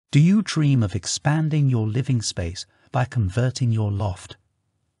Do you dream of expanding your living space by converting your loft?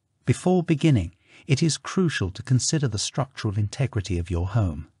 Before beginning, it is crucial to consider the structural integrity of your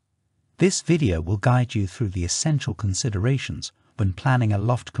home. This video will guide you through the essential considerations when planning a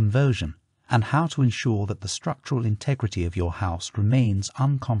loft conversion and how to ensure that the structural integrity of your house remains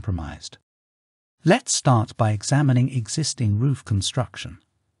uncompromised. Let's start by examining existing roof construction.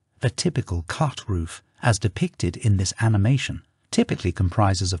 A typical cut roof, as depicted in this animation, typically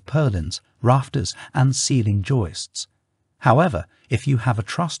comprises of purlins, rafters, and ceiling joists. However, if you have a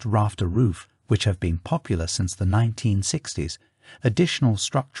trussed rafter roof, which have been popular since the 1960s, additional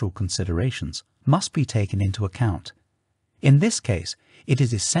structural considerations must be taken into account. In this case, it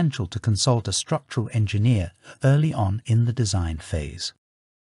is essential to consult a structural engineer early on in the design phase.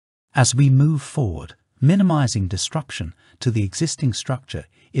 As we move forward, minimizing disruption to the existing structure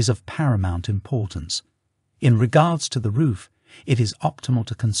is of paramount importance. In regards to the roof, it is optimal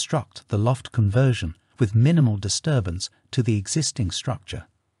to construct the loft conversion with minimal disturbance to the existing structure.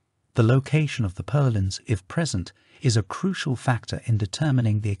 The location of the purlins, if present, is a crucial factor in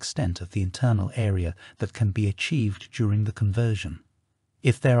determining the extent of the internal area that can be achieved during the conversion.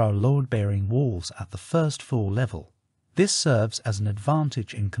 If there are load-bearing walls at the first floor level, this serves as an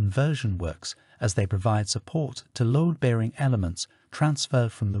advantage in conversion works as they provide support to load-bearing elements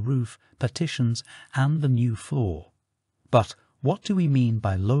transferred from the roof, partitions, and the new floor. But what do we mean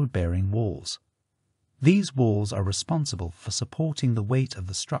by load-bearing walls? These walls are responsible for supporting the weight of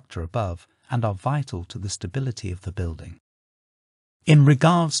the structure above and are vital to the stability of the building. In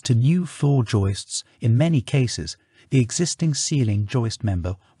regards to new floor joists, in many cases, the existing ceiling joist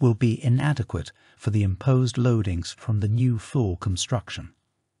member will be inadequate for the imposed loadings from the new floor construction.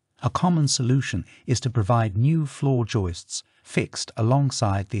 A common solution is to provide new floor joists fixed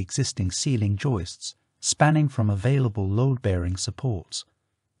alongside the existing ceiling joists, spanning from available load-bearing supports.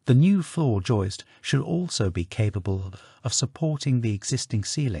 The new floor joist should also be capable of supporting the existing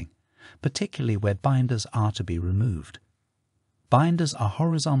ceiling, particularly where binders are to be removed. Binders are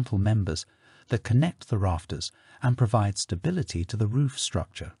horizontal members that connect the rafters and provide stability to the roof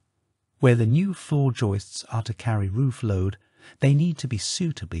structure. Where the new floor joists are to carry roof load, they need to be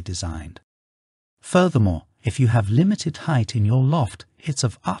suitably designed. Furthermore, if you have limited height in your loft, it's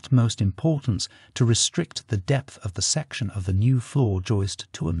of utmost importance to restrict the depth of the section of the new floor joist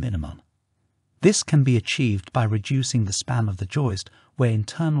to a minimum. This can be achieved by reducing the span of the joist where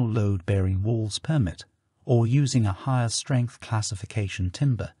internal load-bearing walls permit, or using a higher strength classification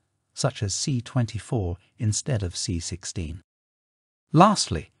timber, such as C24 instead of C16.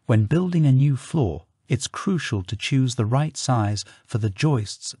 Lastly, when building a new floor, it's crucial to choose the right size for the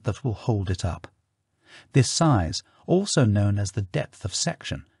joists that will hold it up. This size, also known as the depth of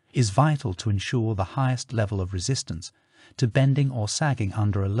section, is vital to ensure the highest level of resistance to bending or sagging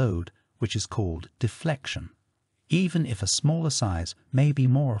under a load, which is called deflection. Even if a smaller size may be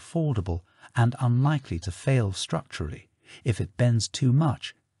more affordable and unlikely to fail structurally, if it bends too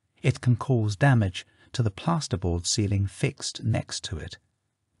much, it can cause damage to the plasterboard ceiling fixed next to it.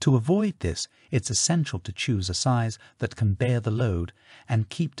 To avoid this, it's essential to choose a size that can bear the load and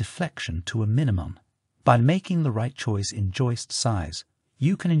keep deflection to a minimum. By making the right choice in joist size,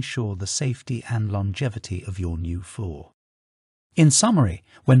 you can ensure the safety and longevity of your new floor. In summary,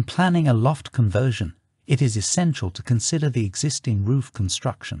 when planning a loft conversion, it is essential to consider the existing roof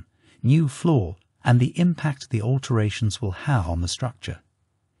construction, new floor, and the impact the alterations will have on the structure.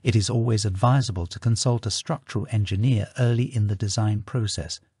 It is always advisable to consult a structural engineer early in the design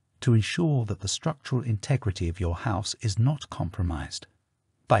process to ensure that the structural integrity of your house is not compromised.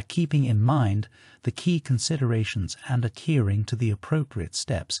 By keeping in mind the key considerations and adhering to the appropriate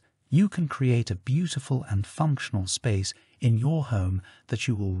steps, you can create a beautiful and functional space in your home that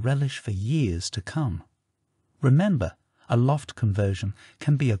you will relish for years to come. Remember, a loft conversion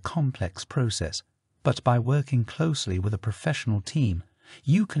can be a complex process, but by working closely with a professional team,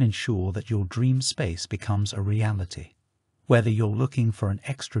 you can ensure that your dream space becomes a reality. Whether you're looking for an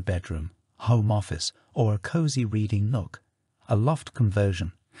extra bedroom, home office, or a cozy reading nook, a loft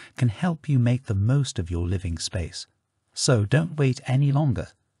conversion can help you make the most of your living space. So don't wait any longer.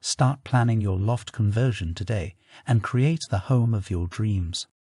 Start planning your loft conversion today and create the home of your dreams.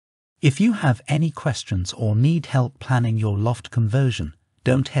 If you have any questions or need help planning your loft conversion,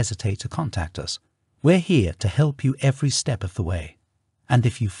 don't hesitate to contact us. We're here to help you every step of the way. And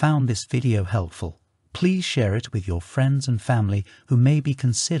if you found this video helpful, please share it with your friends and family who may be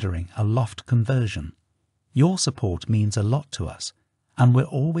considering a loft conversion. Your support means a lot to us, and we're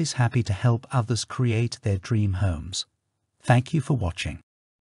always happy to help others create their dream homes. Thank you for watching.